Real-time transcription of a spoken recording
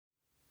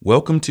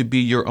Welcome to Be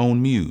Your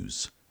Own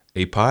Muse,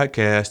 a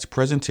podcast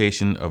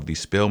presentation of the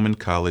Spelman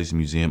College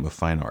Museum of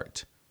Fine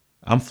Art.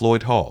 I'm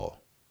Floyd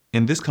Hall.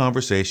 In this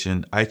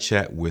conversation, I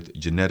chat with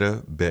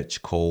Janetta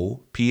Betch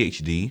Cole,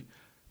 PhD,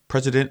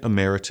 President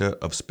Emerita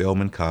of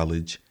Spelman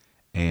College,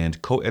 and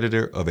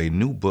co-editor of a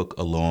new book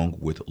along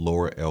with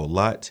Laura L.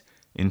 Lott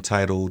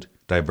entitled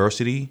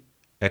Diversity,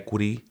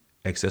 Equity,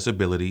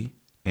 Accessibility,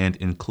 and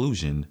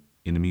Inclusion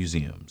in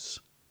Museums.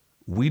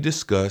 We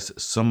discuss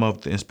some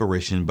of the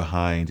inspiration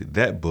behind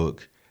that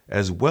book,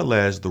 as well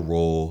as the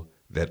role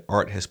that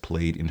art has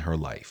played in her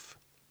life.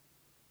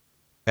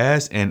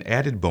 As an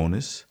added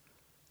bonus,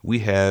 we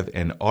have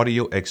an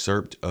audio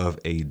excerpt of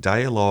a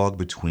dialogue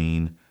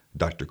between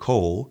Dr.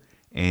 Cole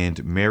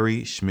and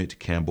Mary Schmidt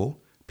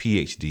Campbell,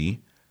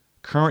 PhD,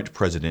 current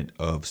president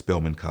of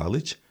Spelman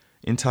College,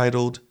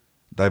 entitled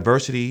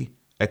Diversity,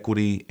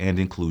 Equity, and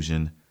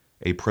Inclusion,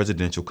 a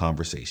Presidential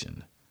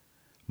Conversation,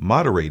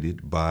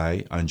 moderated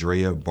by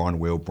Andrea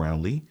Barnwell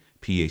Brownlee,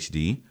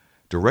 PhD,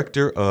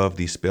 director of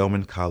the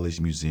Spelman College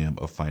Museum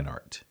of Fine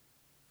Art.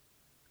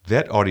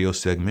 That audio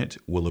segment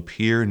will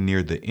appear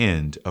near the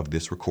end of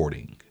this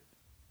recording.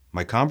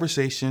 My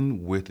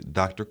conversation with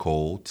Dr.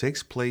 Cole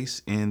takes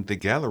place in the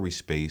gallery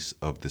space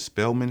of the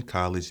Spelman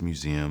College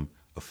Museum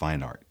of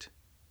Fine Art.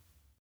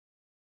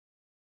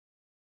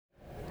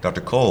 Dr.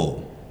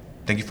 Cole,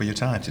 thank you for your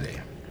time today.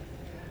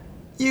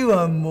 You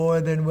are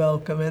more than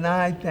welcome, and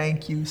I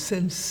thank you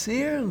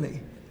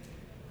sincerely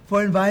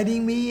for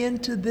inviting me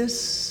into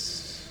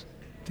this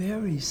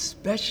very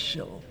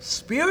special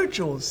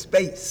spiritual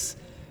space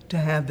to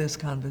have this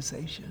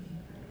conversation.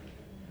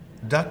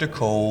 Dr.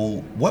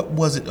 Cole, what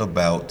was it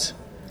about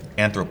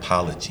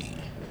anthropology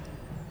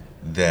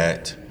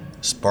that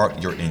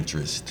sparked your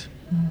interest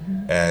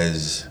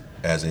as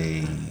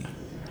a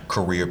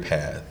career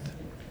path,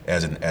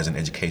 as an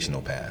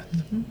educational path?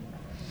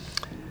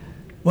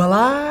 Well,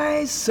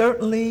 I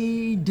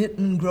certainly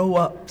didn't grow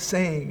up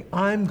saying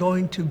I'm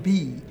going to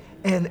be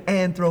an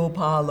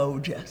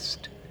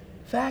anthropologist.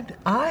 In fact,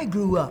 I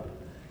grew up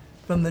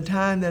from the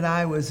time that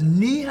I was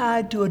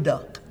knee-high to a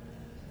duck,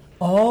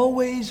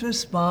 always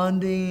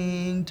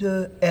responding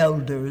to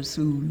elders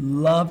who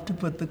love to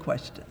put the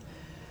question,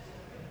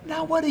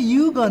 now what are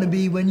you going to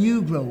be when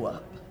you grow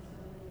up?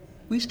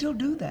 We still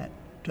do that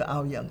to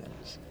our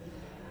youngins.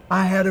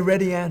 I had a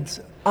ready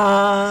answer.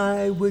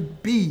 I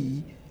would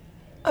be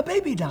a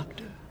baby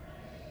doctor.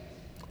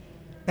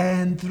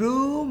 And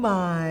through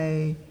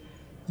my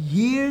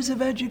years of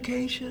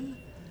education,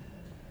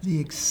 the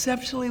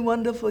exceptionally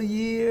wonderful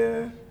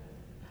year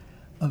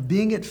of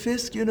being at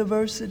Fisk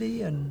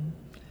University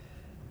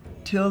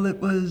until it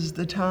was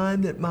the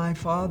time that my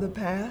father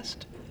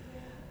passed,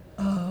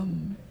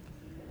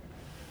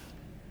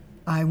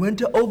 I went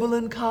to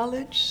Oberlin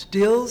College,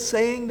 still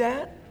saying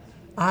that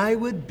I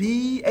would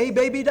be a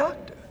baby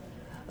doctor,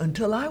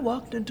 until I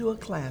walked into a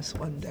class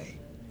one day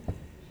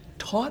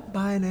taught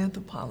by an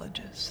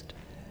anthropologist.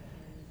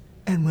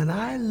 And when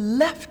I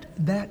left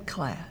that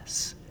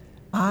class,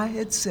 I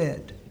had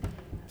said,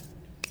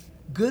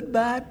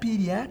 goodbye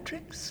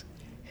pediatrics,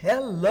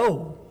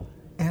 hello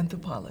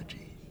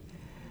anthropology.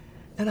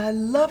 And I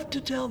love to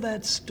tell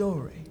that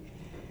story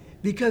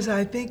because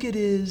I think it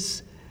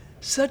is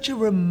such a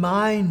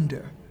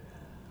reminder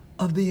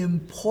of the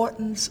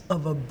importance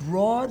of a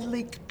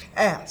broadly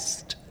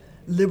cast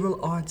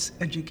liberal arts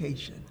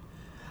education.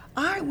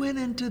 I went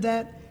into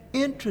that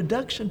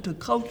Introduction to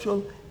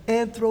Cultural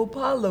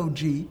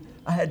Anthropology,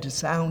 I had to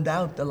sound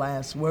out the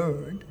last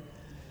word,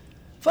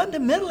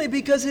 fundamentally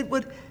because it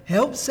would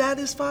help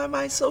satisfy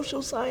my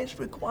social science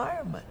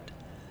requirement.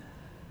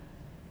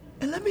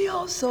 And let me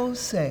also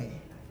say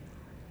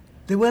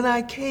that when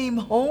I came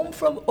home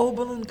from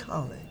Oberlin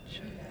College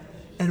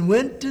and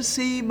went to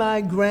see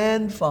my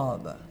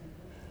grandfather,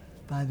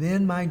 by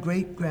then my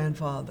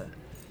great-grandfather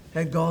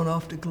had gone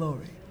off to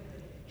glory,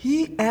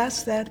 he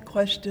asked that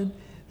question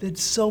that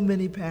so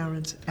many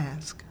parents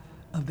ask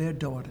of their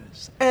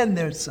daughters and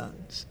their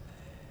sons.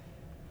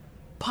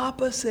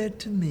 Papa said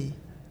to me,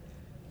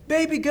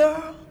 baby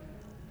girl,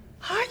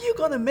 how are you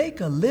going to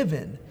make a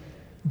living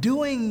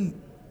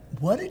doing,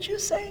 what did you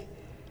say?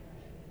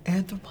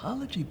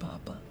 Anthropology,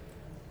 Papa.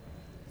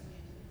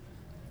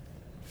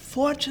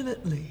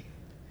 Fortunately,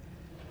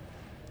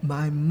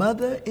 my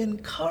mother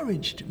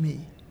encouraged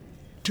me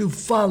to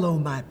follow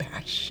my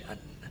passion.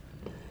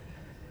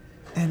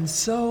 And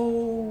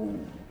so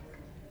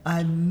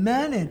I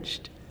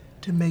managed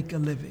to make a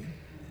living,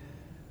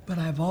 but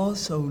I've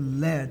also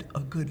led a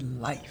good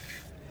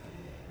life.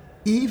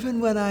 Even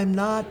when I'm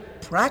not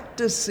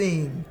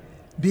practicing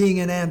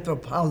being an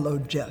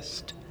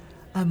anthropologist,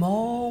 I'm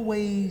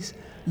always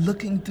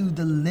looking through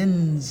the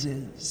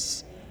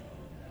lenses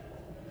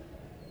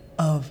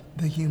of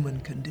the human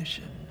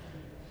condition.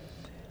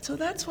 So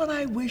that's what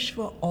I wish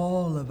for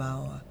all of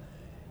our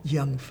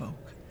young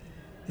folk,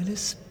 and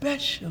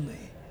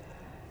especially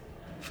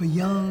for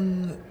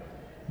young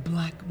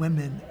Black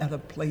women at a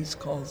place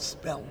called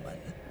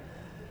Spelman.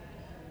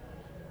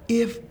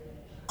 If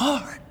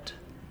art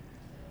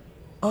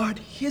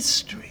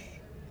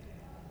history,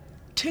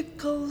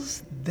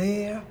 tickles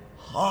their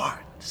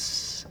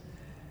hearts.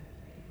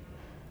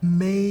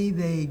 May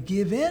they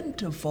give in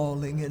to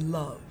falling in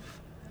love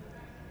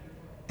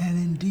and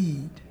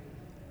indeed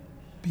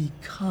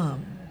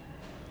become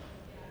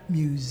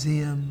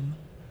museum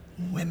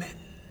women.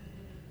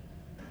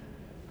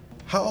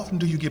 How often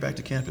do you get back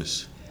to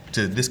campus,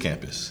 to this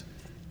campus?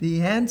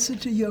 The answer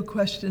to your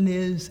question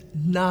is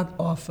not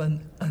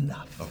often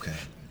enough. Okay.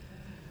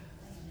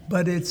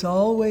 But it's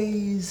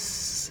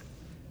always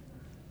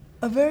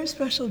a very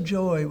special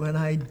joy when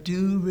I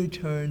do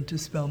return to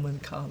Spelman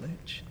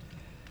College.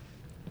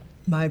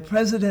 My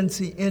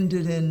presidency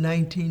ended in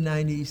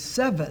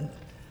 1997.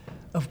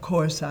 Of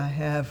course, I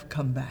have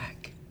come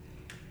back.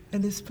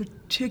 And it's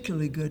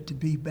particularly good to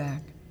be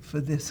back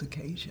for this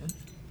occasion.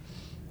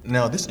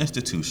 Now, this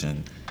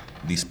institution,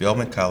 the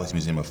Spelman College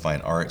Museum of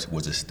Fine Arts,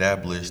 was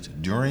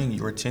established during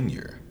your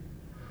tenure.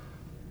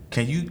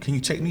 Can you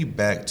take me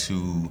back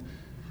to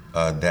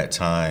that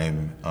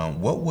time?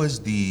 What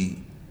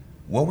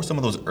were some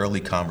of those early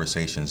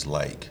conversations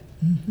like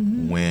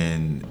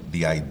when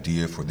the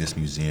idea for this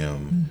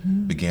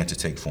museum began to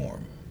take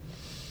form?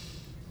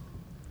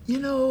 You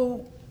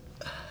know,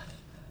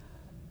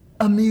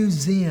 a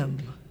museum,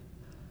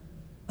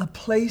 a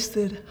place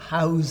that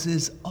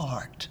houses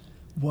art,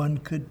 one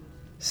could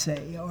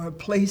say, or a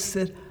place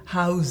that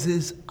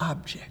houses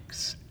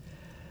objects,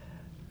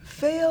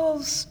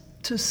 fails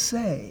to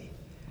say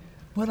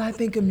what I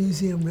think a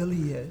museum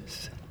really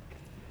is.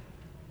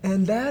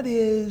 And that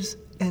is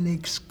an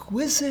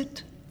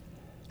exquisite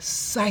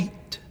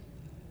site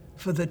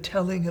for the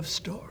telling of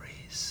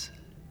stories.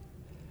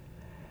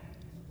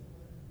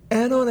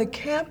 And on a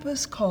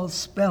campus called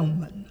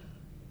Spelman,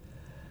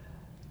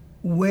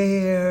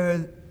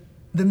 where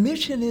the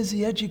mission is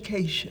the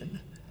education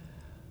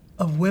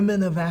of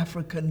women of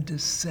African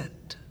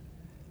descent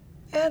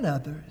and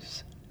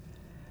others,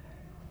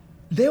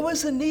 there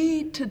was a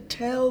need to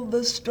tell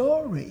the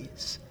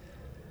stories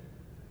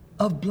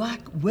of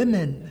Black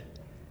women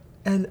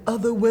and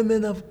other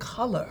women of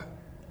color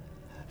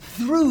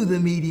through the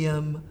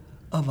medium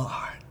of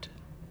art.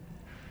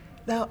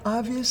 Now,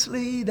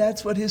 obviously,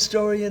 that's what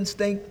historians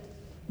think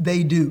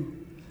they do.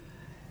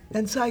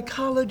 And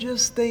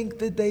psychologists think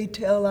that they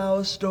tell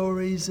our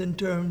stories in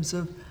terms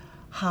of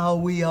how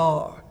we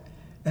are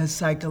as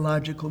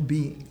psychological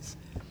beings.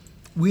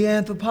 We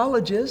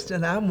anthropologists,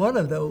 and I'm one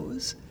of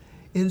those,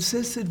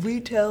 insist that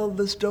we tell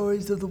the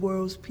stories of the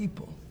world's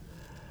people.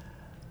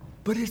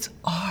 But it's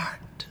art.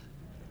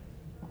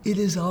 It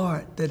is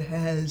art that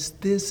has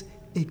this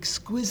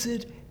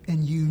exquisite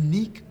and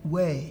unique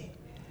way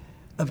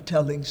of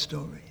telling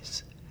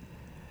stories.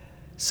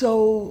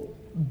 So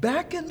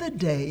back in the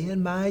day,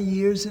 in my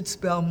years at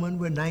Spelman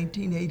were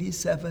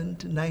 1987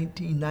 to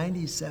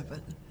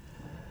 1997,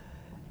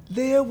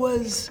 there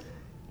was,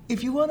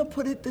 if you want to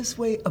put it this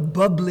way, a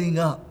bubbling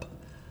up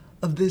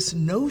of this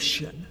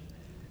notion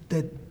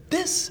that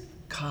this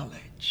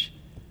college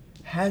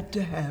had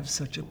to have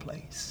such a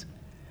place.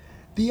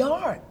 The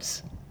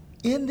arts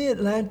in the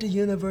Atlanta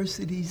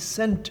University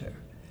Center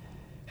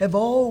have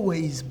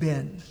always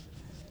been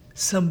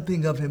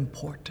something of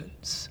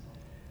importance.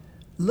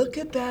 Look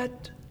at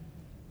that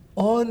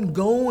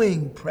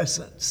ongoing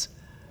presence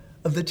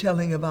of the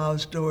telling of our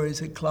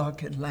stories at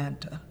Clark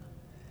Atlanta.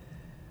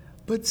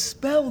 But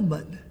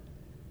Spelman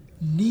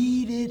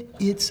needed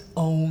its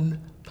own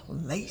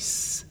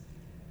place.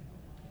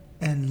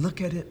 And look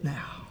at it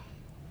now.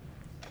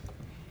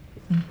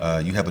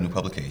 You have a new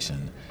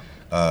publication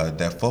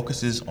that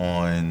focuses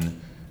on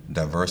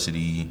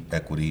diversity,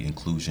 equity,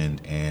 inclusion,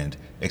 and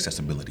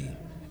accessibility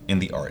in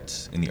the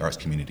arts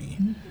community.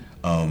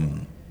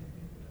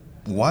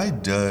 Why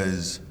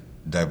does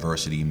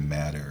diversity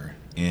matter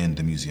in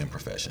the museum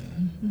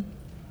profession?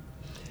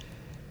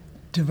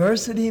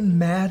 Diversity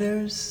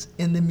matters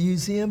in the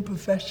museum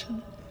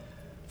profession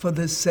for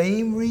the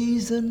same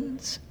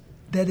reasons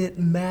that it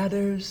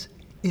matters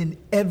in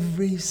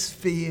every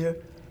sphere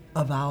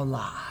of our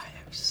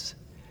lives.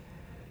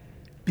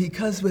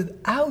 Because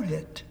without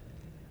it,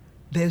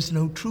 there's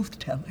no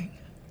truth-telling.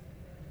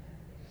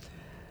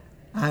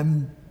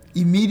 I'm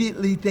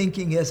immediately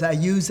thinking, as I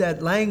use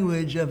that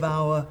language, of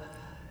our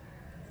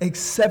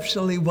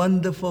exceptionally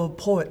wonderful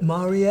poet,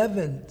 Mari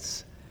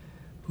Evans,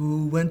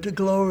 who went to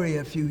glory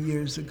a few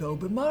years ago.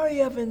 But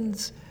Mari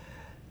Evans,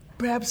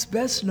 perhaps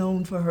best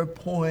known for her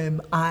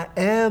poem, I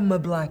Am a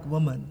Black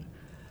Woman,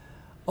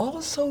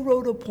 also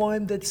wrote a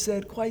poem that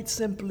said, quite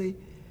simply,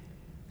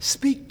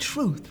 speak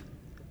truth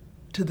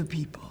to the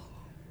people.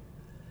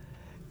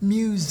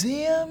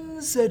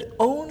 Museums that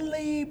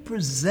only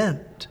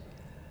present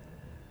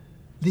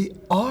the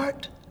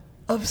art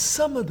of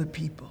some of the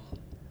people,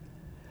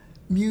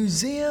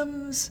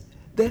 museums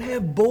that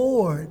have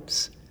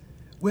boards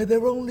where there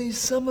are only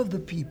some of the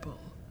people,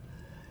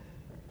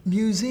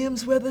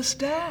 museums where the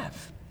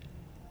staff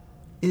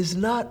is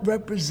not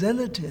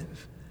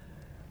representative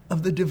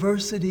of the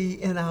diversity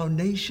in our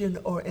nation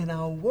or in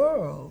our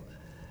world,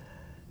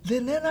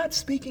 then they're not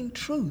speaking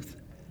truth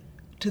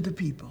to the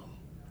people.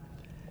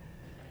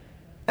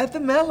 At the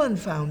Mellon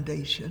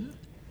Foundation,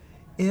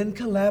 in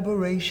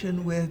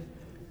collaboration with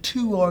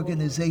two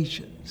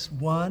organizations.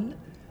 One,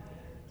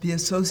 the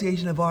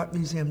Association of Art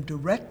Museum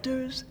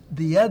Directors,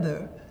 the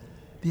other,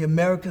 the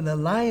American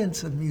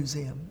Alliance of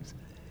Museums,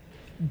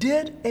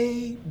 did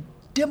a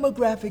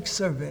demographic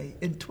survey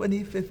in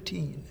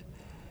 2015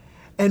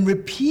 and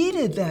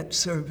repeated that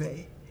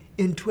survey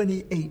in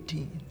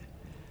 2018.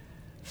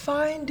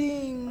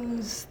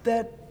 Findings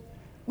that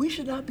we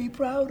should not be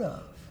proud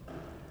of.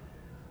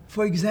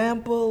 For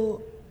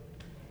example,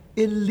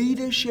 in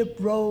leadership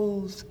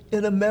roles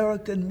in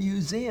American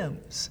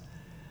museums,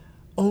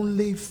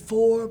 only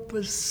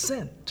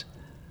 4%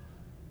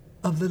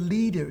 of the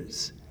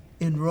leaders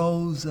in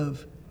roles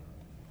of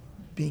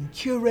being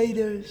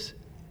curators,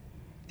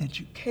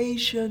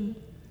 education,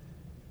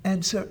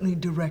 and certainly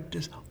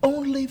directors,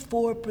 only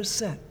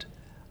 4%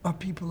 are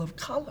people of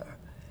color.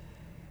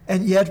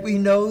 And yet we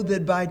know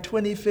that by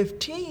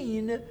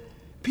 2015,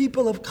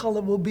 people of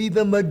color will be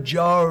the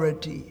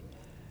majority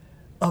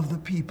of the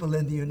people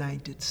in the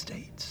United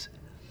States.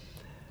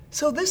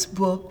 So this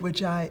book,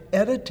 which I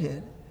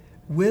edited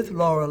with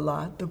Laura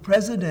Lott, the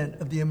president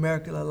of the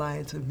American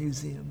Alliance of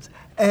Museums,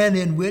 and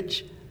in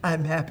which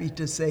I'm happy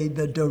to say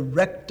the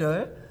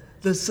director,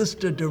 the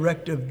sister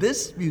director of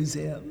this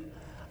museum,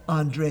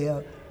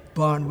 Andrea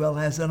Barnwell,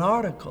 has an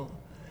article,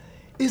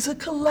 is a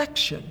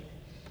collection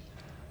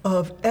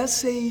of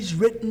essays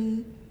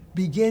written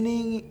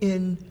beginning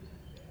in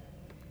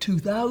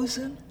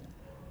 2000,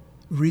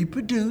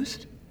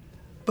 reproduced,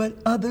 but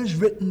others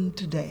written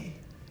today.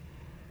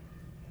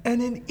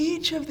 And in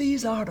each of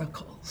these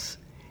articles,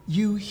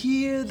 you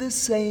hear the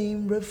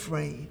same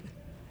refrain.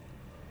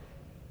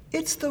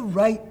 It's the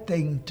right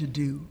thing to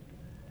do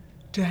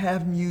to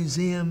have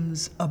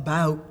museums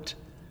about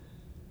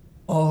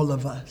all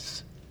of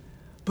us,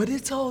 but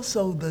it's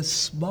also the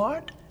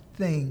smart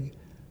thing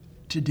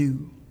to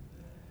do.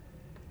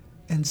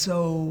 And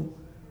so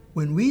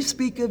when we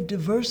speak of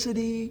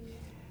diversity,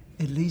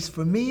 at least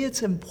for me,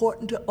 it's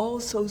important to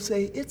also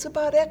say it's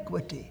about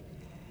equity.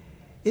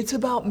 It's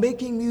about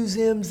making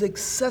museums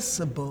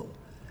accessible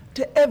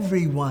to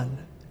everyone.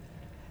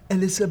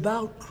 And it's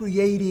about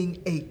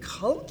creating a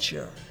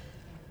culture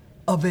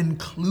of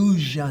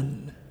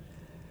inclusion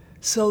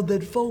so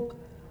that folk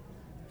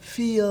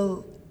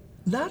feel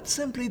not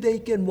simply they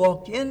can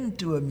walk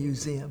into a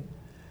museum,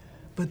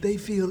 but they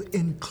feel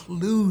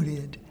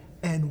included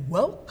and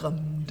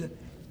welcomed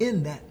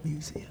in that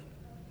museum.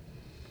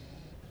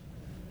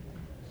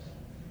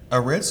 I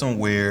read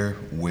somewhere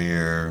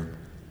where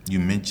you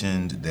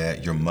mentioned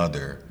that your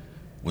mother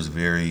was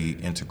very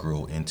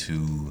integral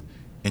into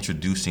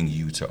introducing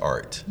you to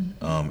art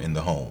in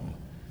the home.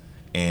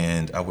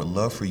 And I would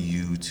love for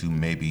you to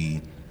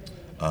maybe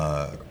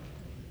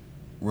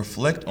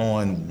reflect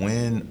on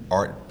when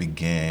art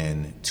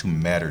began to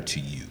matter to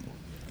you.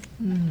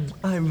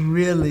 I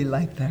really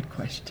like that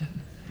question.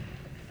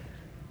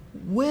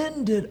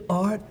 When did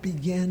art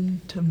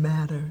begin to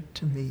matter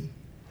to me?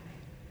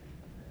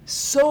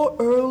 So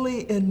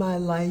early in my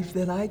life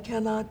that I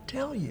cannot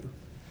tell you.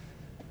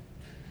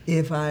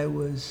 If I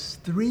was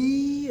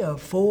 3 or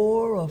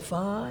 4 or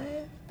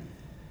 5,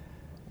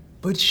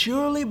 but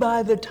surely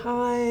by the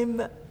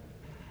time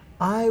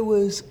I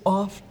was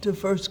off to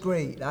first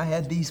grade, I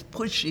had these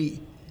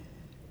pushy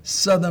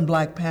Southern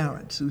black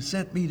parents who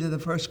sent me to the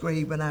first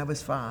grade when I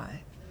was 5.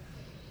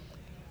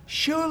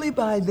 Surely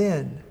by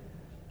then,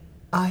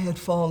 I had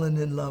fallen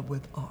in love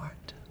with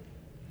art.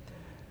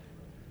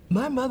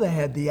 My mother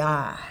had the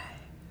eye,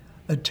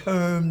 a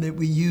term that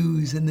we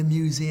use in the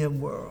museum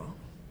world.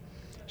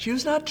 She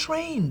was not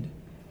trained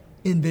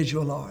in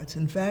visual arts.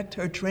 In fact,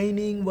 her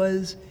training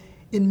was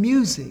in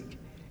music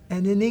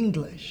and in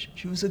English.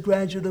 She was a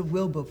graduate of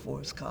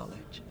Wilberforce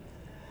College.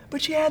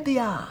 But she had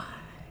the eye.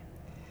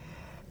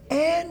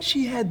 And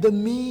she had the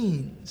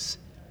means,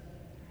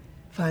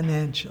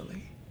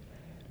 financially,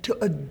 to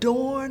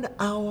adorn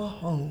our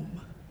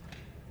home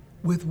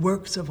with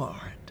works of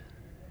art.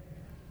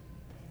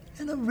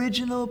 An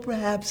original,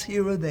 perhaps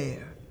here or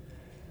there,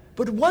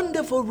 but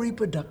wonderful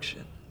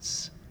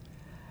reproductions.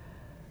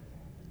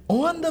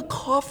 On the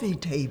coffee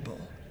table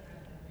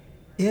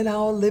in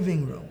our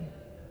living room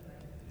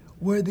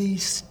were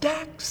these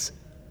stacks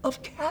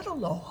of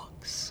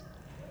catalogs.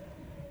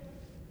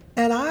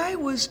 And I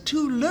was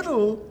too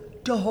little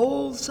to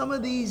hold some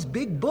of these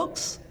big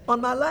books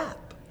on my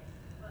lap.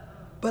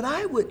 But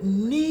I would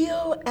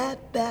kneel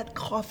at that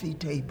coffee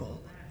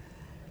table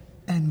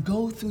and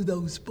go through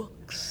those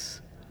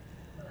books.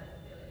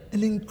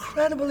 An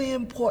incredibly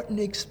important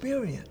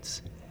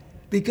experience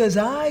because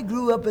I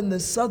grew up in the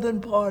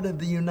southern part of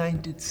the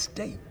United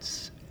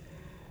States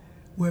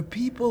where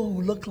people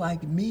who looked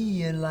like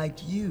me and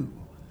like you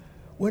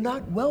were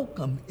not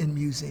welcome in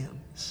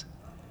museums.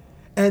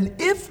 And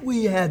if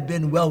we had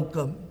been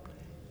welcomed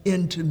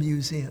into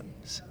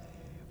museums,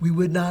 we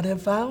would not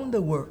have found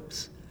the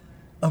works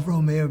of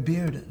Romare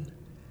Bearden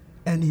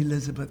and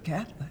Elizabeth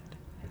Catlett,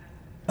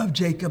 of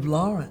Jacob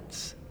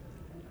Lawrence,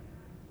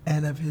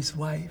 and of his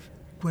wife,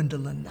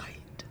 Gwendolyn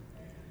Knight.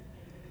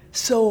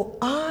 So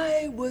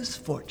I was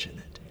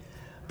fortunate.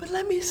 But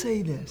let me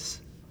say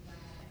this.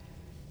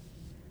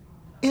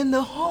 in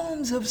the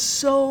homes of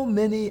so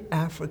many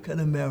African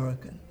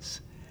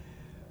Americans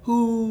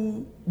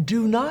who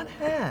do not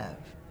have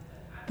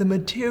the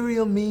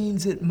material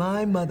means that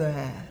my mother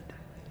had,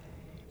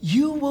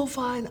 you will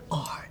find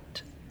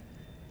art.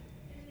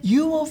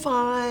 You will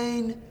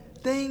find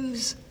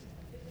things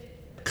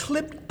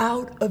clipped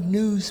out of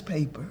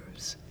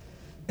newspapers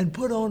and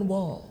put on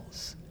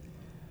walls.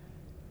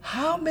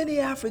 How many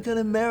African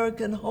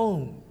American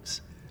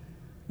homes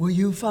will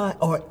you find,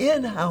 or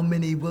in how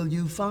many will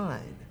you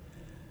find,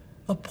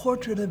 a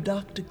portrait of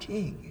Dr.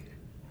 King?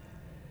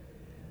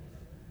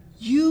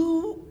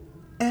 You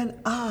and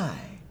I,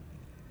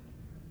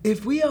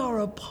 if we are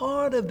a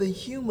part of the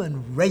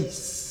human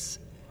race,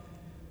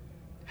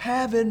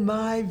 have, in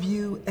my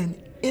view,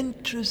 an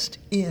interest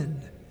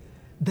in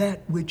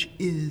that which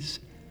is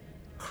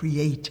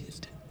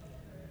created.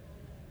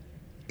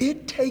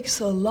 It takes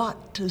a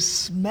lot to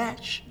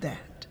smash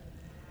that.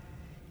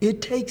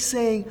 It takes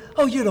saying,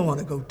 oh, you don't want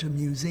to go to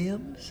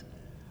museums,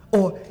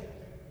 or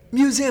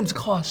museums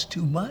cost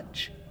too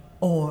much,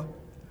 or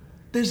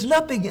there's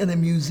nothing in a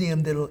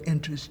museum that'll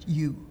interest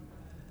you.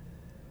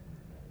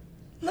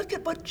 Look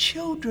at what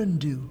children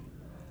do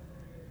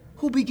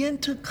who begin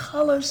to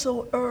color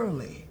so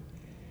early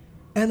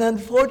and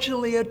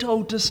unfortunately are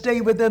told to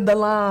stay within the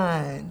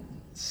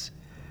lines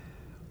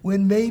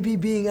when maybe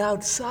being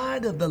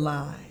outside of the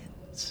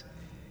lines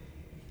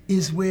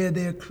is where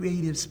their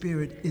creative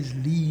spirit is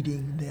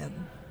leading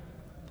them.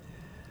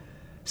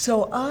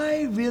 So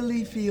I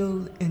really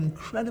feel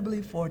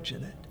incredibly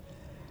fortunate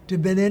to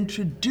have been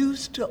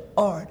introduced to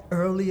art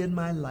early in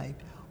my life.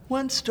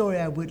 One story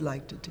I would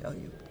like to tell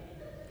you.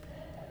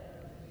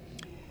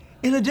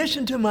 In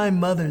addition to my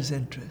mother's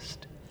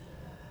interest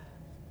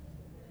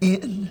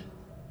in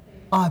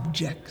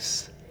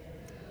objects,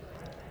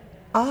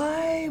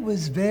 I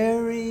was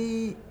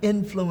very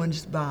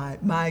influenced by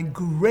my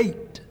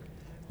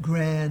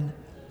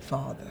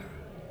great-grandfather.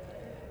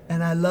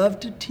 And I love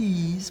to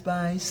tease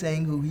by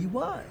saying who he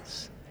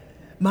was.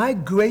 My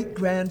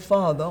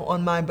great-grandfather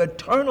on my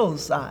maternal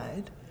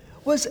side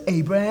was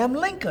Abraham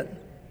Lincoln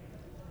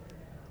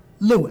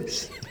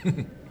Lewis.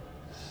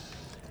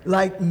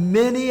 Like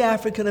many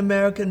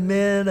African-American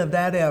men of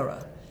that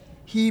era,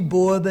 he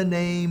bore the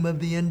name of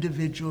the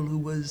individual who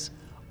was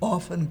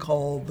often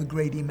called the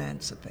Great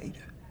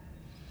Emancipator.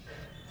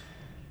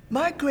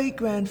 My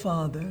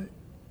great-grandfather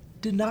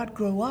did not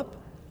grow up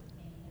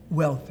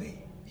wealthy.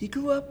 He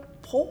grew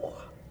up poor.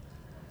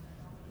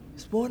 He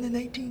was born in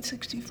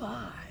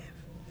 1865.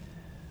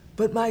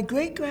 But my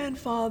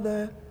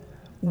great-grandfather,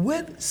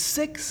 with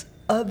 6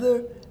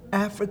 other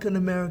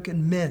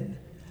African-American men,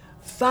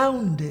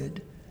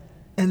 founded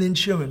an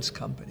insurance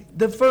company,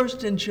 the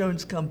first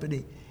insurance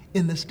company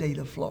in the state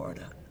of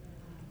Florida.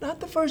 Not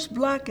the first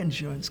black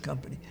insurance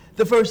company,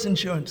 the first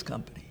insurance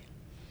company.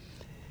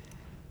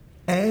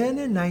 And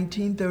in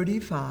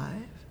 1935,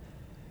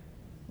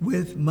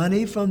 with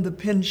money from the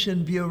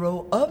pension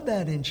bureau of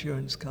that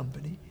insurance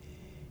company,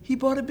 he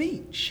bought a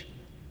beach,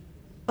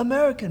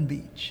 American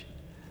Beach.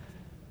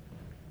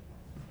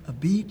 A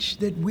beach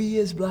that we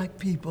as black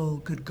people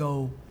could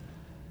go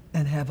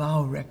and have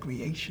our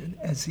recreation,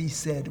 as he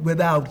said,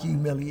 without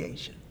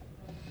humiliation.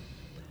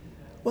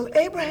 Well,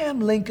 Abraham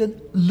Lincoln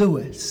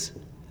Lewis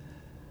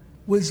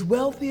was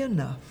wealthy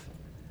enough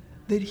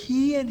that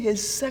he and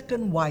his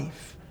second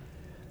wife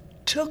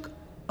took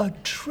a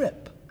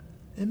trip.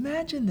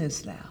 Imagine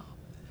this now.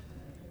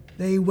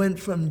 They went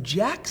from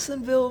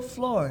Jacksonville,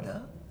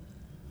 Florida,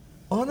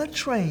 on a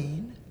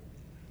train,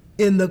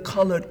 in the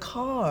colored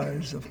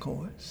cars, of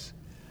course,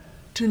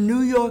 to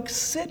New York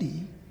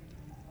City,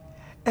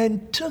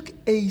 and took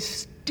a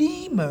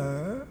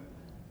steamer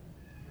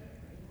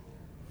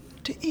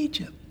to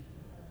Egypt.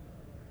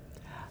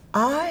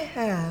 I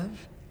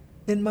have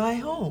in my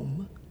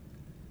home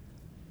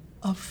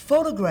a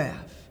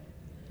photograph.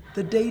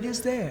 The date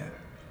is there,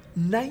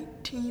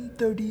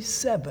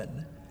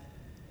 1937.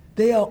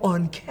 They are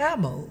on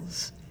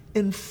camels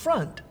in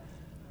front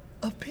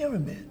of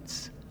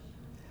pyramids.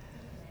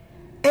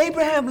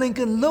 Abraham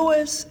Lincoln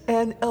Lewis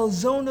and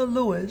Elzona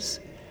Lewis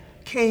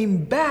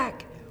came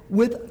back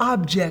with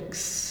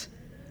objects.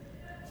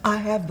 I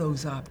have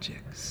those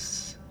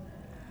objects.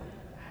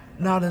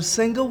 Not a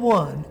single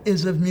one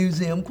is of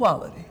museum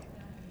quality.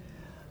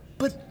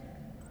 But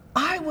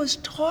I was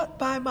taught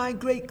by my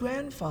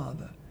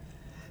great-grandfather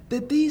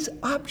that these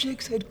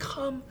objects had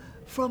come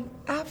from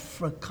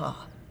Africa,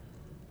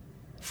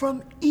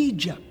 from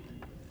Egypt.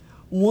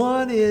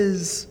 One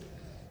is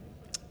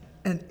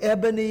an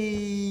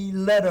ebony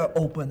letter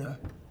opener,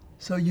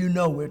 so you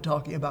know we're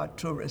talking about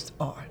tourist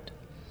art.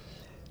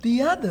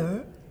 The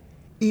other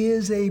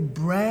is a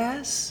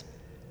brass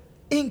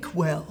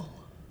inkwell.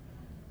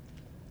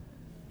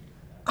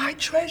 I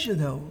treasure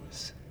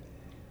those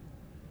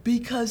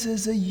because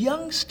as a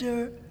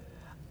youngster,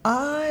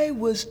 I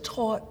was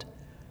taught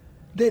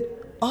that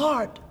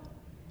art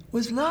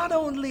was not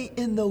only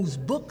in those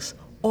books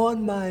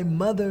on my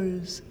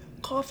mother's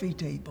coffee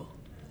table,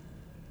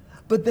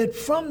 but that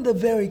from the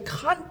very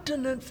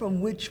continent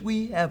from which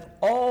we have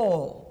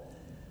all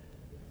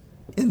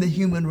in the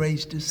human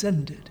race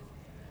descended,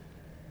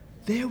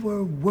 there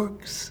were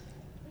works,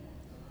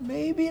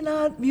 maybe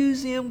not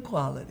museum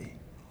quality,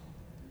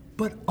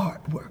 but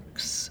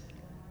artworks.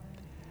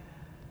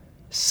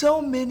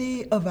 So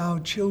many of our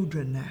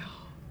children now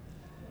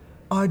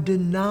are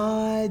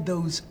denied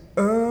those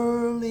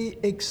early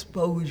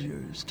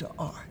exposures to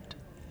art.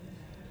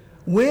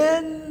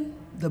 When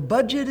the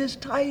budget is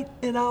tight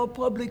in our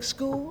public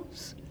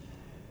schools,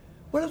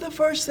 one of the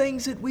first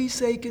things that we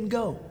say can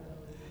go,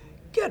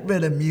 get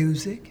rid of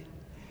music,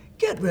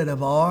 get rid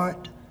of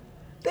art.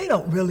 They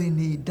don't really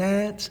need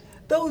dance.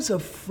 Those are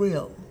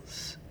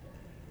frills.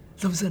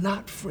 Those are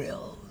not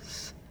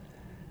frills.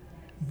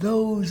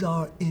 Those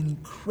are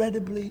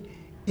incredibly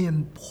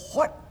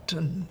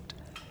important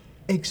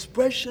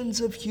expressions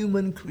of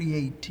human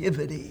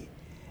creativity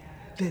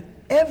that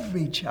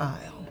every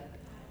child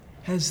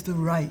has the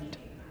right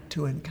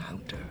to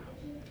encounter.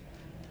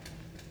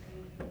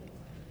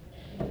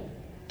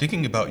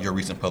 Thinking about your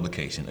recent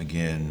publication,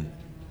 again,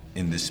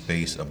 in this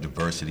space of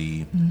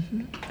diversity,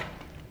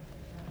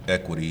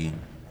 equity,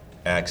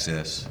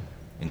 access,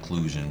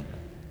 inclusion,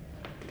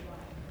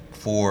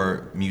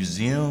 for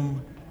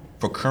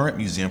current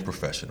museum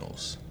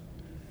professionals,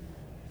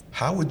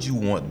 how would you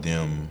want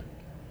them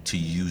to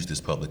use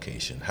this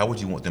publication? How would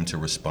you want them to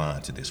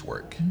respond to this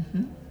work?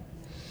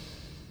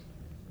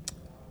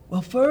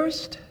 Well,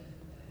 first,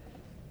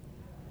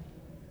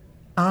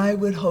 I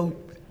would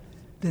hope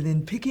that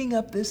in picking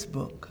up this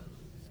book,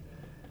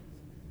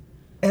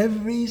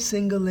 every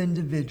single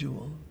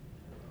individual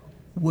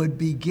would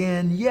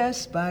begin,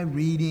 yes, by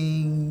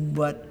reading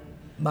what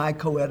my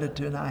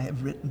co-editor and I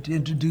have written to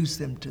introduce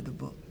them to the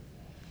book,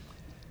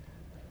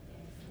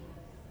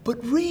 but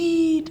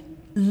read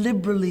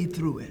liberally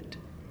through it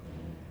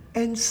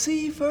and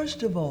see,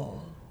 first of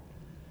all,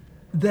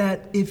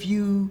 that if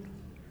you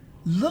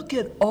look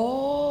at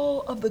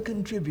all of the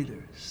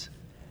contributors,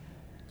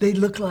 they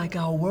look like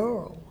our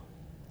world.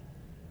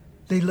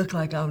 They look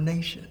like our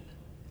nation.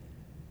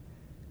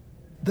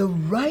 The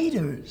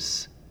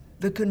writers,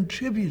 the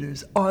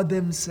contributors, are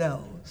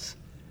themselves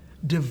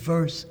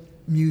diverse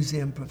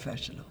museum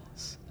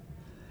professionals.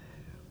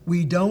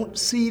 We don't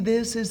see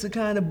this as the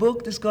kind of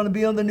book that's going to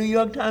be on the New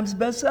York Times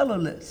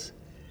bestseller list.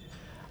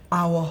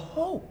 Our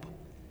hope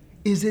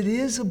is it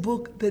is a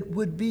book that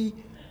would be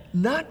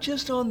not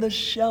just on the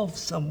shelf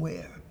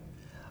somewhere,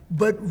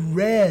 but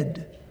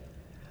read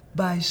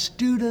by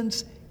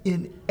students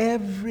in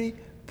every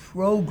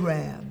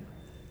program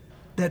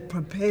that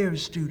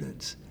prepares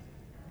students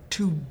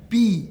to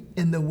be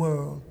in the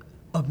world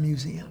of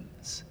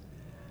museums.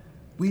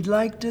 We'd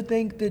like to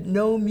think that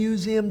no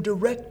museum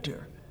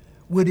director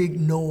would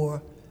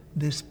ignore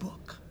this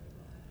book.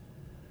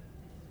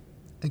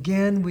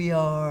 Again, we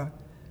are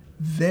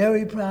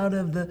very proud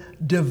of the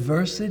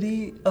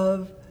diversity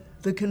of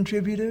the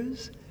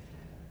contributors,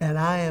 and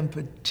I am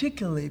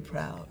particularly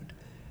proud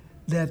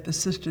that the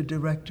sister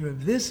director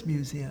of this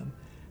museum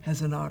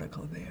has an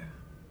article there.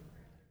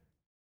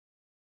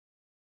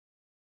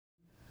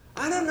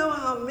 I don't know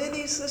how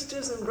many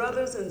sisters and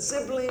brothers and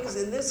siblings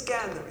in this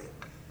gathering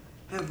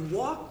have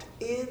walked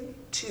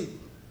into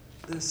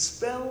the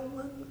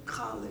Spelman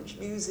College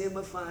Museum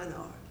of Fine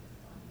Art,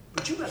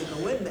 but you better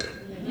go in there.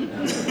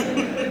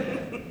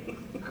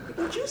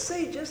 Would you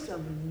say just a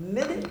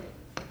minute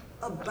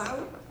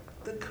about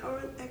the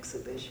current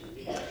exhibition?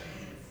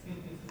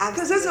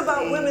 Because it's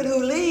about women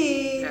who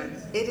lead.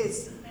 It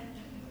is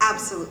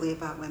absolutely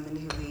about women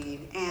who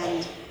lead.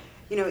 And,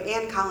 you know,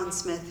 Ann Collins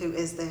Smith, who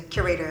is the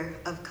curator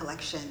of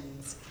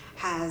collections,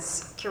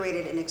 has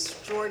curated an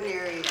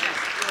extraordinary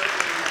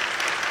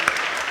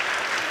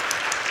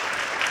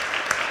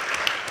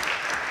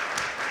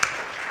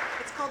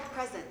It's called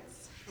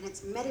Presence, and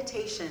it's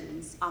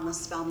meditations on the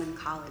Spelman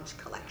College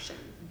collection.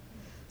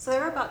 So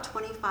there are about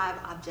 25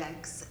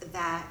 objects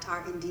that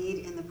are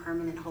indeed in the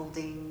permanent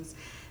holdings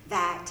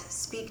that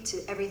speak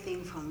to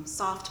everything from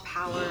soft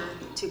power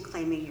to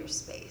claiming your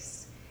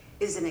space.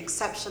 It is an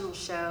exceptional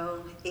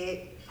show.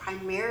 It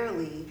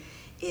primarily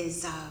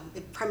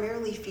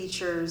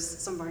features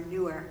some of our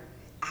newer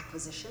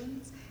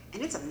acquisitions,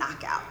 and it's a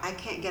knockout. I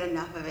can't get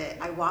enough of it.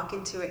 I walk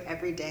into it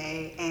every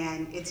day,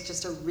 and it's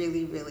just a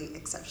really, really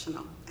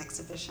exceptional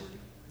exhibition.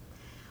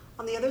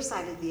 On the other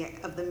side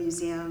of the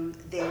museum,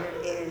 there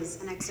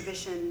is an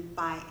exhibition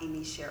by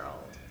Amy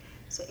Sherald.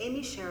 So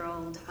Amy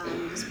Sherald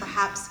is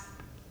perhaps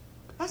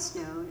best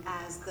known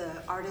as the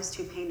artist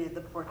who painted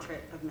the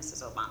portrait of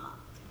Mrs. Obama.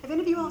 Have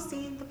any of you all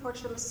seen the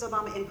portrait of Mrs.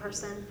 Obama in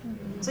person?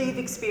 Mm-hmm. So you've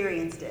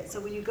experienced it. So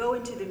when you go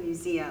into the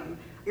museum,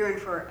 you're in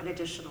for an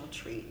additional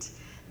treat.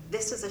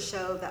 This is a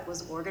show that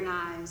was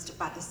organized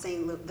by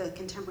the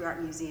Contemporary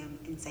Art Museum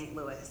in St.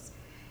 Louis.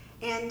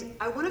 And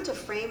I wanted to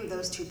frame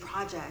those two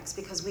projects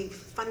because we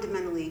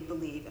fundamentally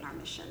believe in our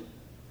mission.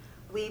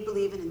 We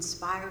believe in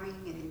inspiring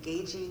and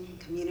engaging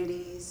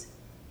communities,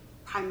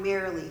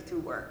 primarily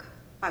through work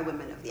by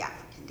women of the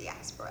African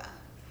diaspora.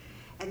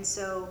 And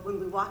so when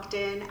we walked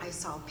in, I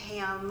saw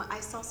Pam, I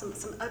saw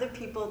some other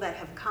people that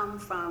have come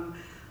from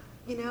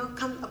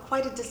come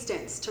quite a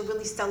distance to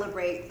really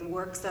celebrate the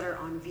works that are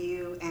on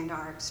view and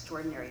our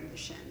extraordinary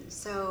mission.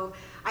 So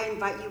I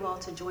invite you all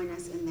to join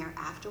us in there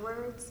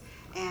afterwards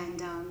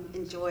and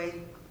enjoy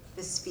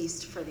this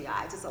feast for the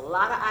eyes. There's a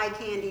lot of eye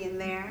candy in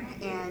there,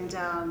 and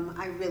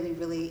I really,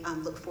 really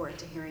look forward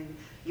to hearing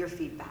your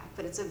feedback.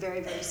 But it's a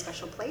very, very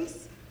special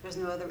place. There's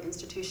no other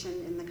institution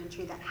in the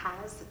country that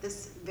has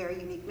this very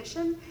unique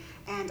mission,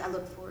 and I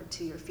look forward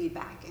to your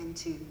feedback and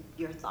to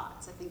your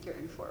thoughts. I think you're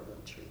in for a real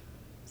treat.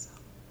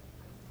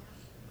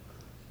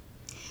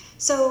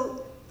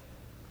 So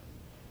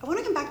I want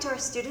to come back to our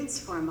students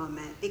for a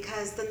moment,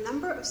 because the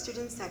number of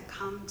students that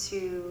come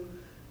to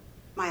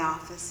my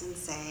office and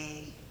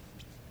say,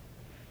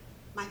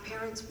 my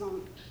parents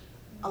won't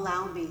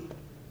allow me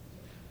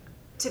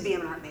to be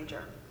an art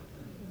major.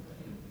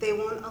 They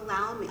won't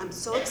allow me. I'm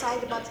so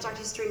excited about this art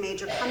history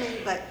major coming,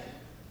 but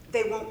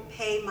they won't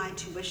pay my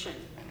tuition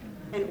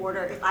in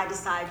order if I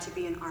decide to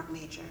be an art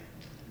major.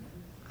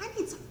 I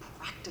need some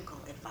practical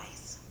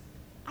advice.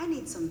 I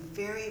need some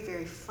very,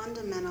 very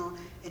fundamental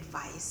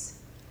advice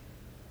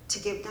to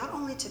give not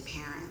only to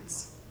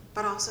parents,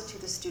 but also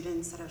to the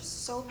students that are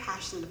so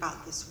passionate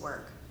about this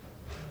work,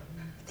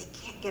 but they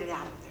can't get it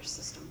out of their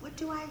system. What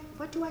do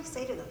I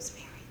say to those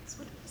parents?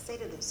 What do I say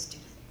to those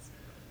students?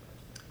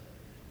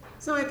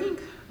 So I think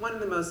one of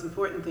the most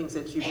important things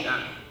that you've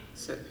done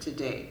to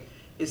date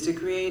is to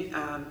create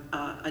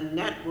a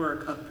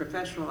network of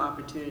professional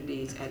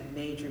opportunities at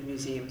major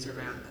museums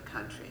around the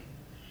country.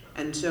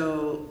 And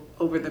so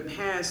over the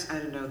past,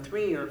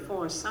 3 or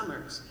 4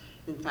 summers,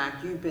 in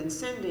fact, you've been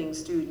sending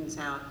students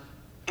out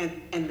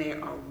and they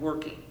are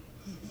working,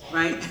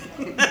 right?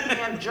 They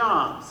have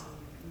jobs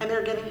and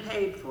they're getting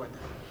paid for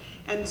them.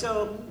 And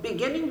so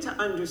beginning to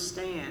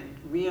understand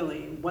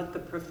really what the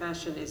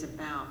profession is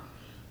about,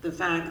 the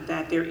fact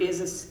that there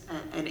is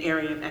an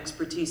area of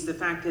expertise, the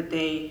fact that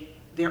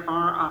there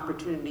are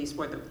opportunities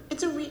for them.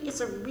 It's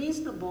a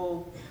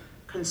reasonable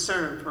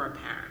concern for a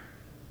parent.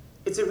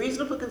 It's a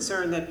reasonable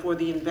concern that for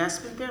the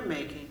investment they're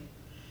making,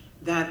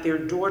 that their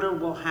daughter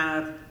will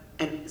have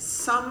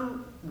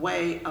some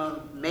way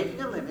of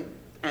making a living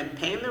and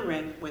paying the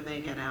rent when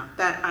they get out.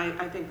 That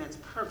I think that's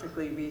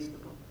perfectly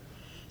reasonable.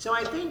 So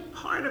I think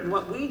part of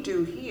what we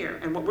do here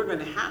and what we're going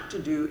to have to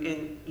do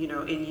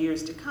in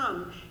years to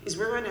come is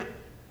we're going to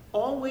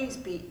always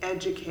be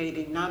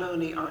educating not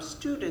only our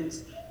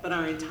students but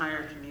our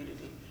entire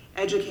community,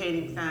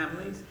 educating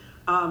families,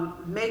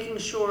 making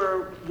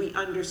sure we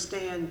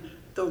understand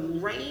the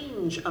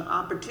range of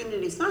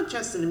opportunities, not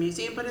just in the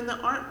museum, but in the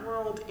art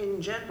world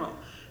in general.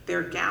 There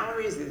are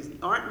galleries, there's the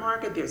art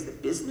market, there's the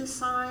business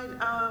side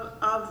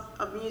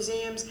of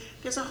museums.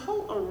 There's a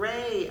whole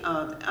array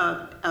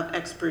of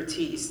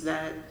expertise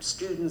that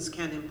students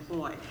can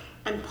employ.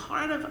 And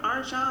part of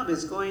our job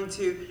is going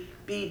to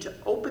be to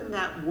open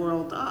that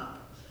world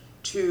up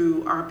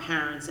to our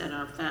parents and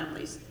our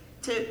families,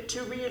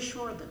 to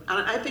reassure them.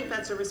 And I think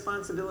that's a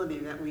responsibility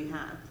that we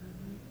have.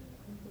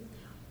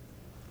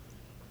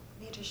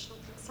 Additional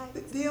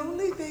insights? The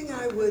only thing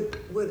I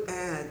would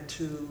add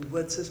to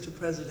what Sister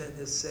President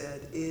has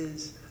said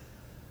is,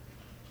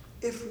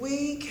 if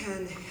we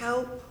can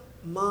help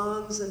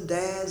moms and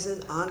dads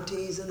and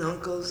aunties and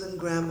uncles and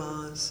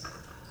grandmas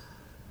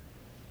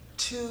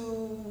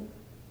to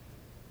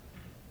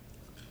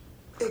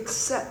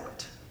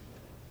accept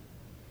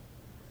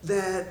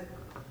that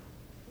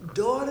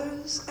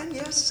daughters and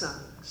yes,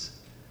 sons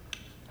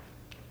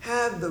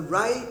have the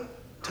right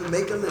to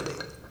make a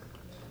living,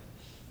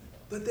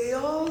 but they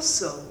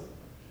also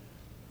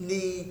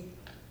need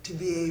to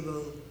be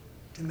able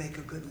to make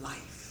a good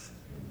life.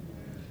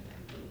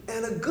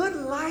 And a good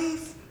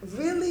life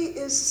really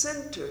is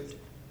centered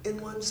in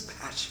one's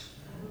passion.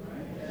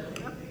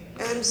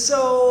 And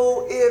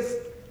so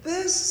if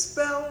this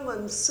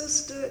Spelman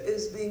sister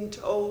is being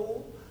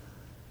told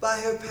by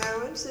her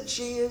parents that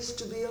she is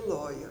to be a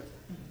lawyer,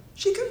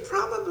 she can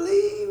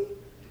probably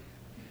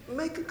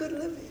make a good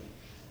living.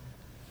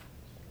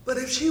 But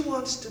if she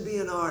wants to be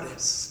an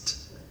artist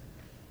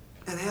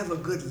and have a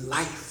good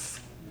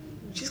life,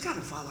 she's got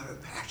to follow her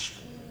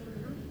passion.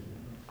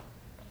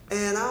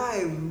 And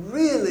I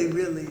really,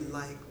 really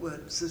like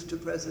what Sister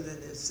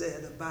President has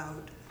said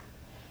about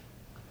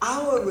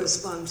our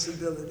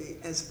responsibility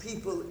as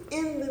people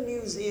in the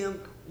museum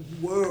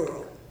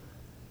world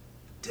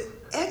to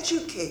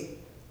educate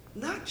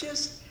not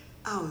just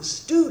our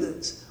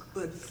students,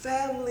 but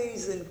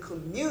families and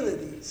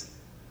communities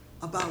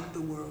about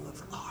the world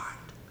of art.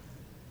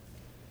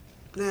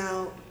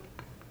 Now,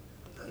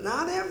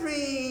 not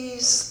every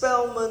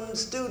Spelman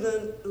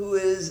student who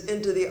is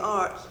into the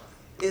arts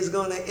is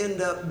going to end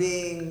up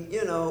being, a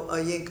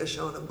Yinka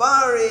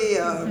Shonabari,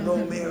 a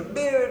Romare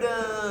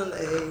Bearden,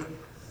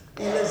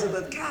 a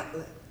Elizabeth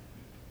Catlett.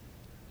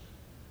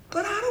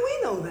 But how do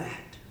we know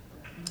that?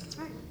 That's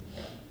right.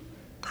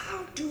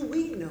 How do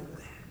we know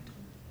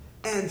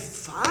that? And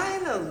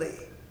finally,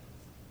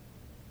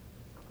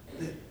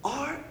 the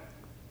art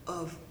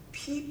of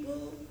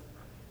people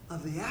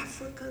of the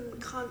African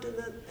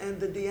continent and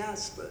the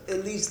diaspora,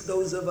 at least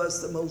those of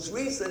us, the most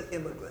recent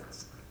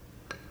immigrants,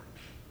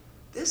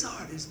 this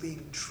art is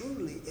being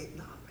truly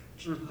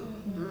acknowledged.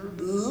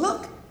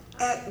 Look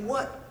at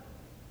what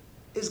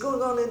is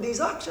going on in these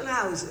auction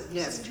houses.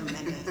 Yes,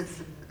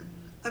 tremendous.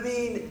 I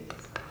mean,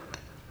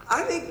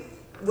 I think,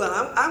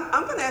 well,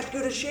 I'm going to ask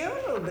you to share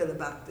a little bit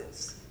about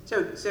this.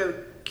 So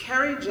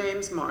Kerry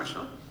James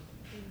Marshall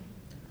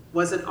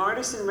was an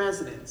artist in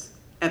residence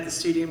at the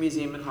Studio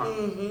Museum in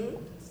Harlem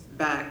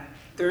back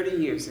 30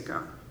 years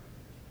ago.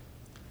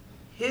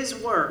 His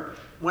work,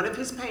 one of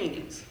his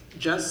paintings,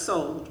 just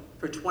sold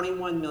for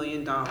 $21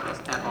 million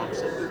at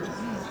auction.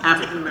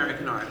 African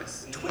American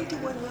artist.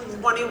 $21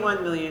 million.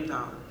 $21 million,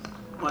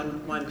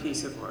 one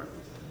piece of work.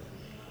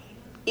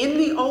 In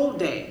the old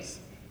days,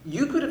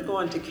 you could have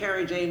gone to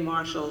Kerry Jane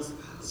Marshall's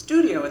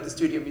studio at the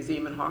Studio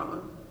Museum in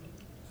Harlem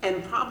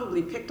and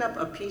probably picked up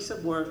a piece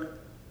of work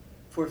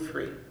for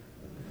free.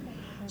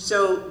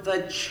 So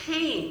the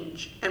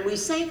change, and we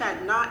say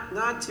that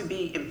not to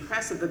be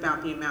impressive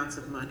about the amounts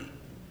of money,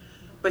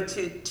 but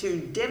to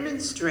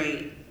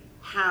demonstrate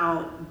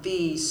how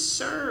the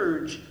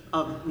surge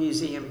of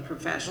museum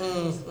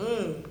professionals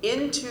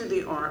into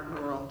the art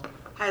world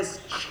has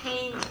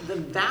changed the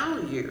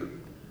value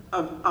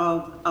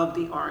of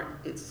the art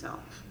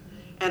itself.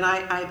 And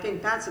I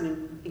think that's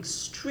an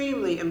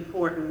extremely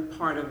important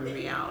part of the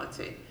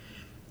reality.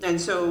 And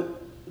so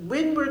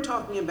when we're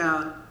talking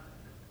about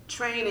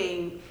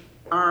training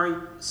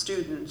our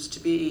students to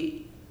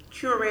be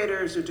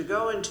curators or to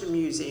go into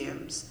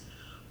museums,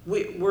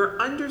 we're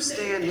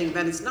understanding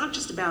that it's not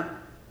just about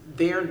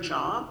their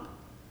job,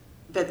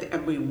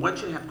 and we want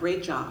you to have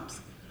great jobs,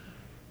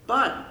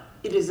 but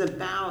it is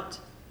about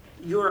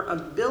your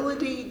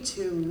ability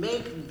to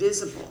make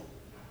visible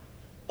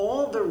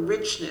all the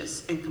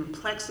richness and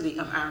complexity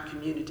of our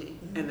community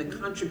and the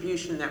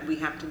contribution that we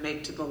have to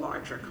make to the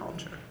larger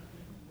culture.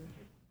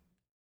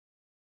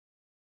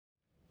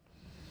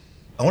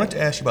 I wanted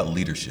to ask you about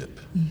leadership.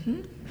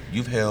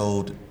 You've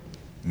held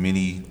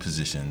many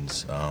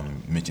positions,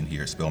 mentioned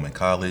here at Spelman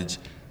College,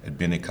 at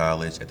Bennett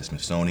College, at the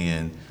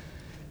Smithsonian,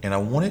 and I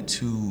wanted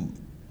to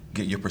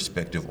get your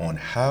perspective on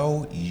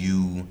how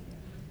you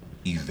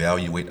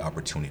evaluate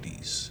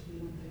opportunities,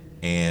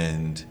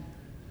 and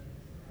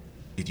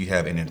if you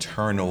have an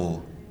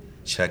internal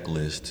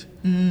checklist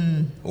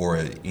or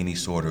any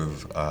sort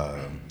of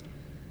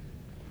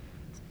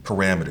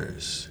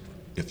parameters,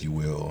 if you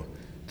will,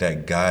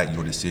 that guide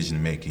your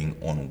decision making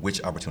on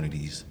which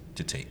opportunities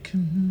to take.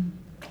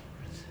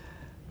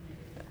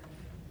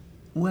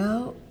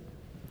 Well,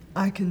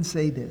 I can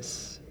say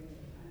this.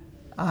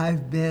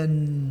 I've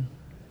been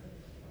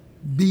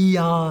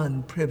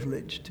beyond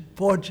privileged,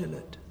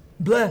 fortunate,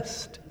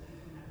 blessed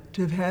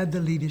to have had the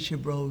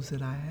leadership roles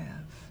that I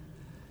have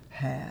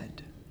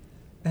had,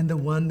 and the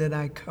one that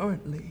I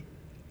currently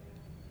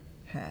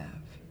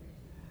have.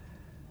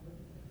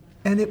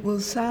 And it will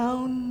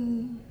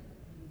sound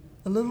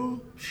a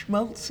little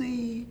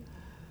schmaltzy,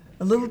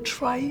 a little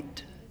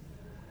trite,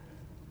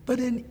 but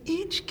in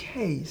each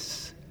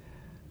case,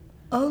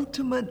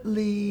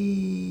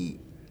 ultimately,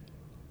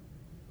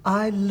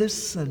 I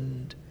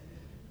listened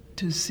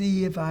to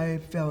see if I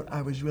felt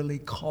I was really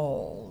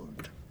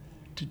called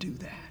to do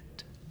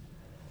that.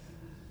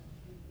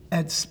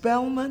 At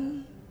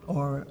Spelman,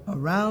 or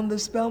around the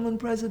Spelman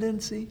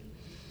presidency,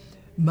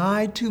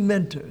 my two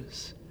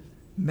mentors,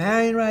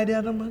 Marian Wright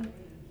Edelman,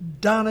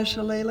 Donna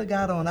Shalala,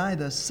 got on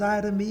either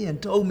side of me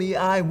and told me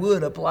I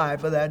would apply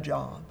for that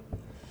job.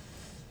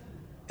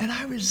 And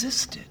I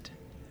resisted.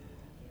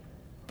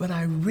 But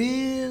I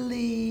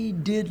really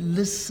did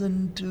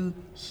listen to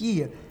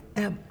hear,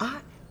 am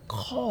I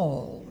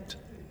called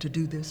to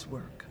do this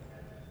work?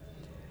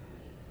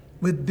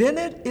 With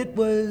Bennett, it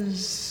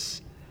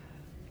was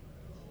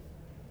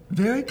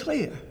very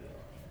clear.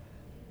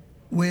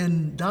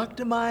 When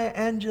Dr. Maya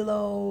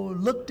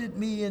Angelou looked at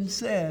me and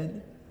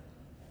said,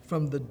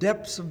 from the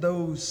depths of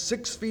those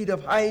 6 feet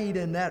of height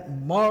and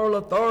that moral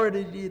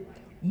authority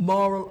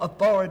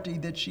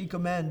that she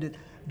commanded,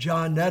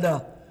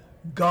 Johnetta,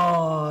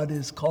 God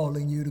is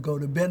calling you to go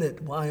to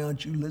Bennett. Why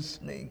aren't you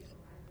listening?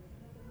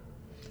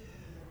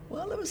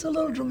 Well, it was a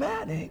little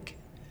dramatic,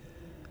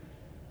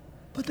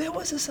 but there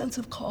was a sense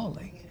of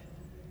calling.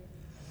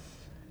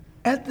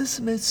 At the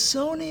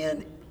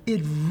Smithsonian,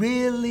 it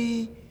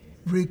really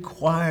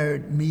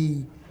required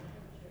me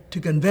to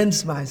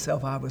convince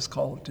myself I was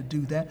called to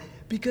do that,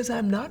 because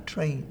I'm not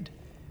trained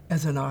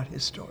as an art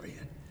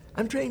historian.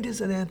 I'm trained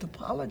as an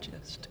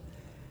anthropologist.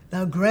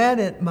 Now,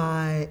 granted,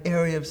 my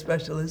area of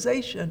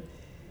specialization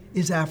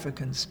is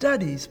African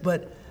studies,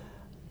 but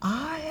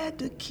I had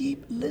to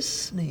keep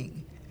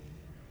listening.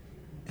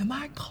 Am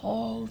I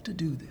called to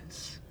do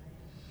this?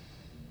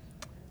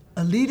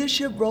 A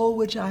leadership role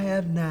which I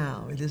have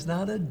now, it is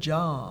not a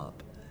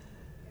job,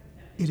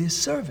 it is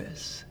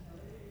service,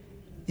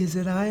 is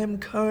that I am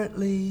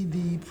currently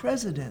the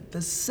president, the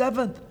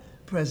 7th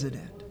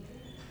president,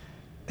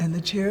 and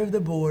the chair of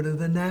the board of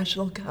the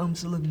National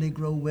Council of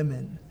Negro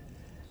Women,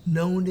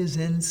 known as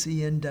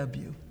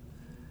NCNW,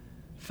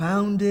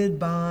 founded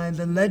by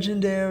the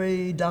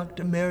legendary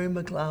Dr. Mary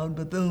McLeod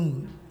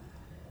Bethune,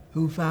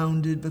 who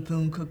founded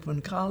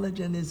Bethune-Cookman College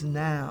and is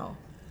now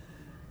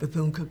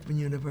Bethune-Cookman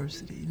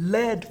University,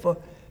 led for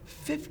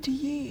 50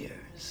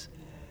 years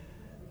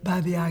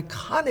by the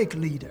iconic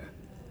leader,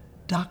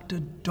 Dr.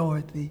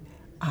 Dorothy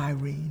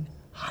Irene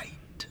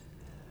Height,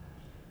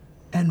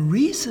 and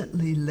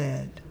recently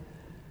led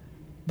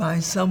by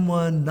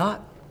someone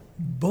not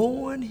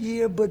born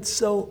here but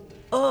so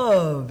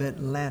of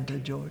Atlanta,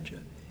 Georgia,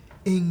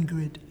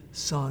 Ingrid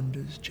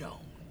Saunders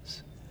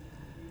Jones.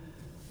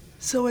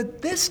 So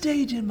at this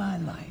stage in my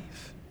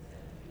life,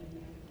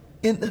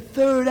 in the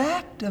third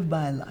act of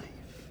my life,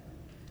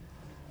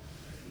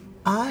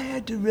 I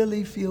had to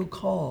really feel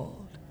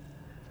called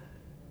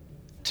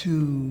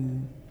to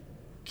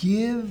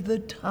give the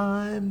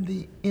time,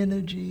 the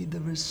energy, the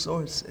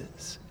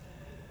resources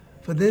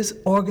for this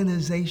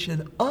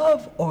organization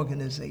of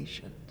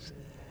organizations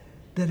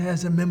that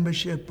has a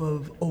membership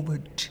of over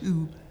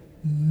 2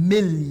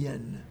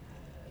 million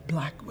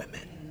Black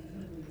women.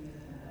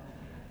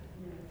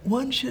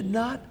 One should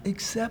not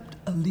accept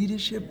a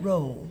leadership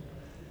role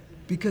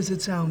because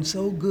it sounds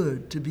so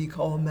good to be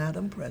called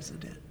Madam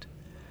President.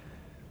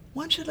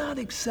 One should not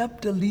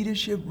accept a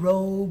leadership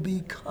role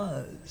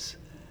because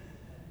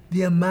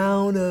the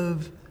amount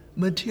of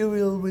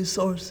material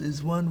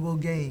resources one will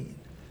gain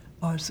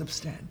are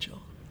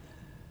substantial.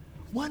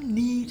 One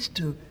needs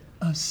to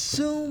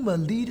assume a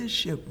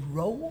leadership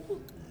role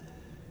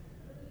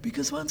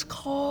because one's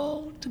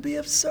called to be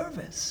of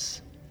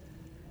service.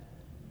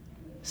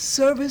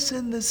 Service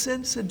in the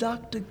sense that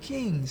Dr.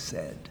 King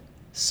said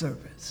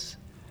service.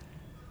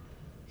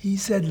 He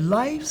said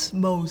life's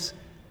most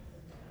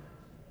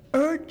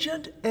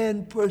urgent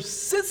and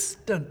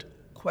persistent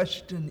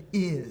question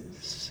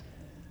is,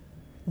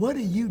 what are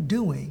you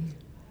doing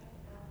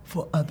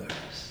for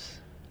others?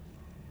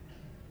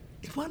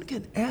 If one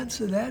can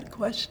answer that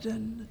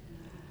question,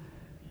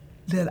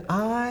 then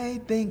I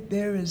think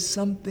there is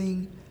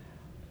something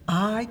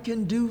I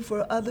can do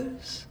for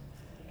others.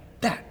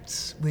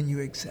 That's when you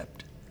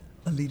accept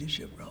a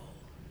leadership role.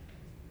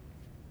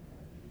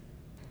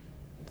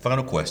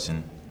 Final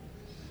question.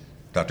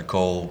 Dr.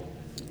 Cole,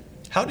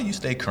 how do you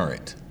stay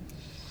current?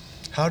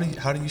 How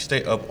do you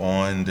stay up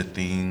on the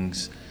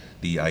things,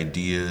 the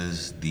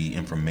ideas, the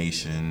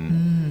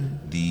information,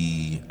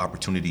 the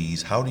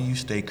opportunities? How do you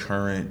stay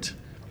current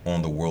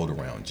on the world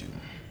around you?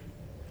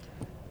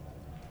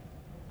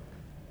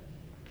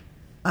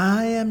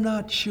 I am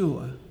not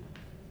sure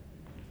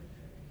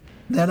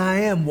that I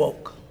am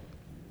woke,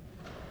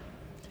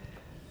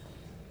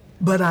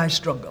 but I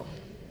struggle.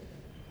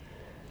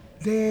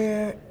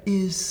 There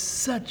is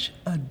such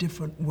a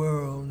different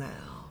world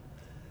now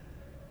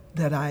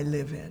that I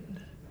live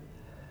in,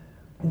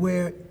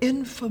 where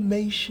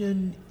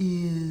information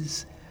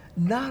is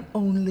not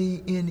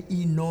only in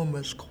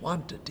enormous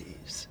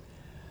quantities,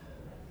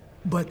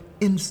 but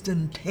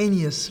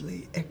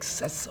instantaneously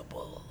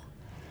accessible.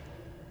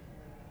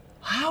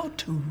 How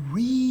to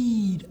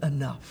read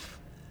enough,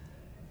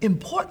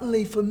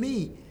 importantly for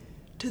me,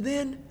 to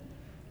then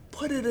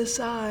put it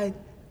aside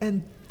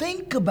and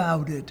think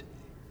about it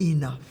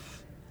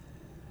enough.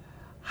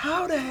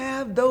 How to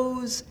have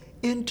those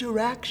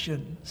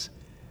interactions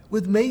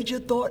with major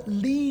thought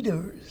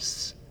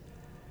leaders.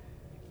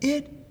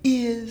 It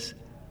is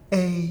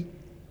a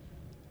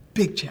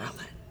big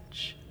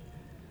challenge.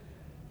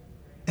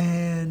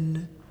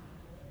 And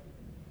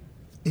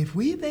if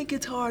we think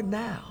it's hard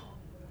now,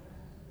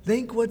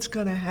 think what's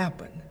going to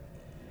happen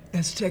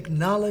as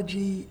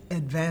technology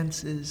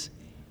advances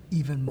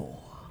even more.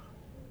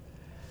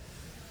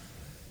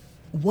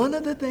 One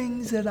of the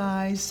things that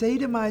I say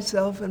to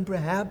myself, and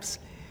perhaps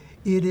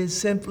it is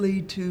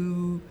simply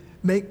to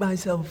make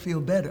myself feel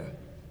better,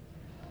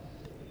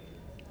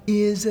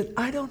 is that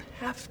I don't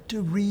have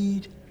to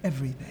read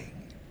everything.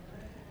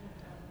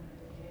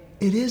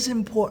 It is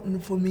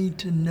important for me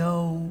to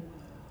know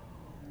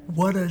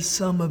what are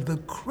some of the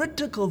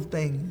critical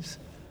things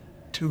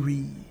to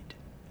read.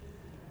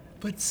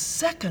 But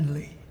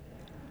secondly,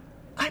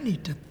 I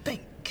need to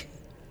think.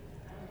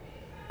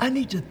 I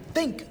need to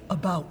think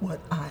about what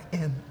I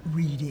am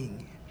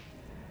reading.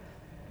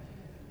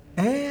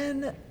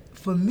 And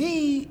for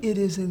me, it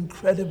is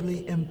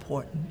incredibly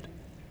important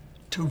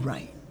to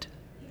write.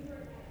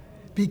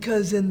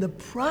 Because in the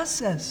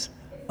process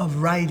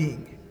of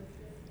writing,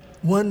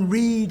 one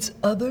reads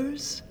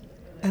others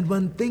and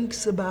one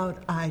thinks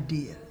about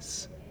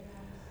ideas.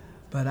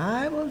 But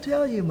I will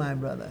tell you, my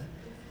brother,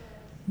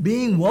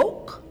 being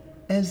woke,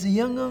 as the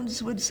young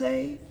ones would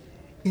say,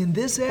 in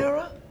this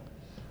era,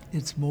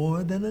 it's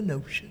more than a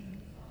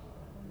notion.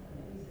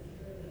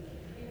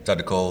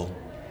 Dr. Cole,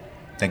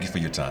 thank you for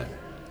your time.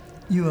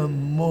 You are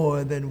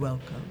more than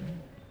welcome.